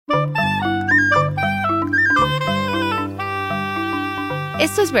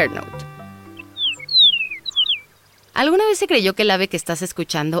Esto es BirdNote. Alguna vez se creyó que el ave que estás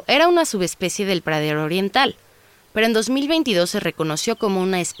escuchando era una subespecie del pradero oriental, pero en 2022 se reconoció como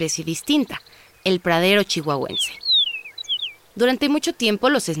una especie distinta, el pradero chihuahuense. Durante mucho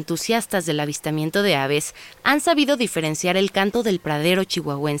tiempo, los entusiastas del avistamiento de aves han sabido diferenciar el canto del pradero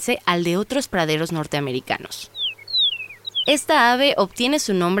chihuahuense al de otros praderos norteamericanos. Esta ave obtiene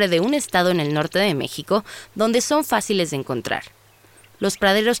su nombre de un estado en el norte de México, donde son fáciles de encontrar. Los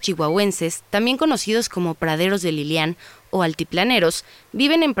praderos chihuahuenses, también conocidos como praderos de Lilián o altiplaneros,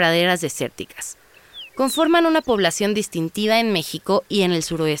 viven en praderas desérticas. Conforman una población distintiva en México y en el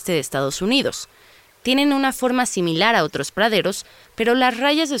suroeste de Estados Unidos. Tienen una forma similar a otros praderos, pero las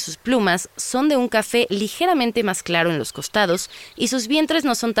rayas de sus plumas son de un café ligeramente más claro en los costados y sus vientres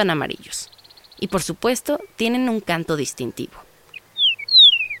no son tan amarillos. Y por supuesto, tienen un canto distintivo.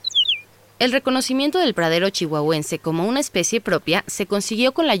 El reconocimiento del pradero chihuahuense como una especie propia se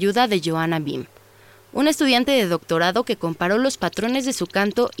consiguió con la ayuda de Joanna Beam, una estudiante de doctorado que comparó los patrones de su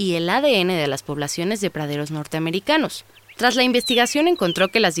canto y el ADN de las poblaciones de praderos norteamericanos. Tras la investigación encontró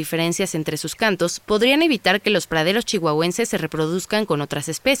que las diferencias entre sus cantos podrían evitar que los praderos chihuahuenses se reproduzcan con otras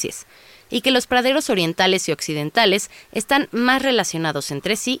especies, y que los praderos orientales y occidentales están más relacionados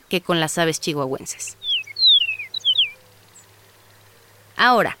entre sí que con las aves chihuahuenses.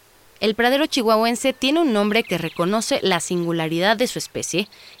 Ahora, el pradero chihuahuense tiene un nombre que reconoce la singularidad de su especie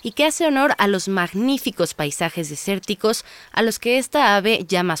y que hace honor a los magníficos paisajes desérticos a los que esta ave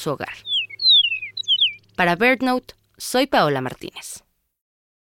llama su hogar. Para BirdNote, soy Paola Martínez.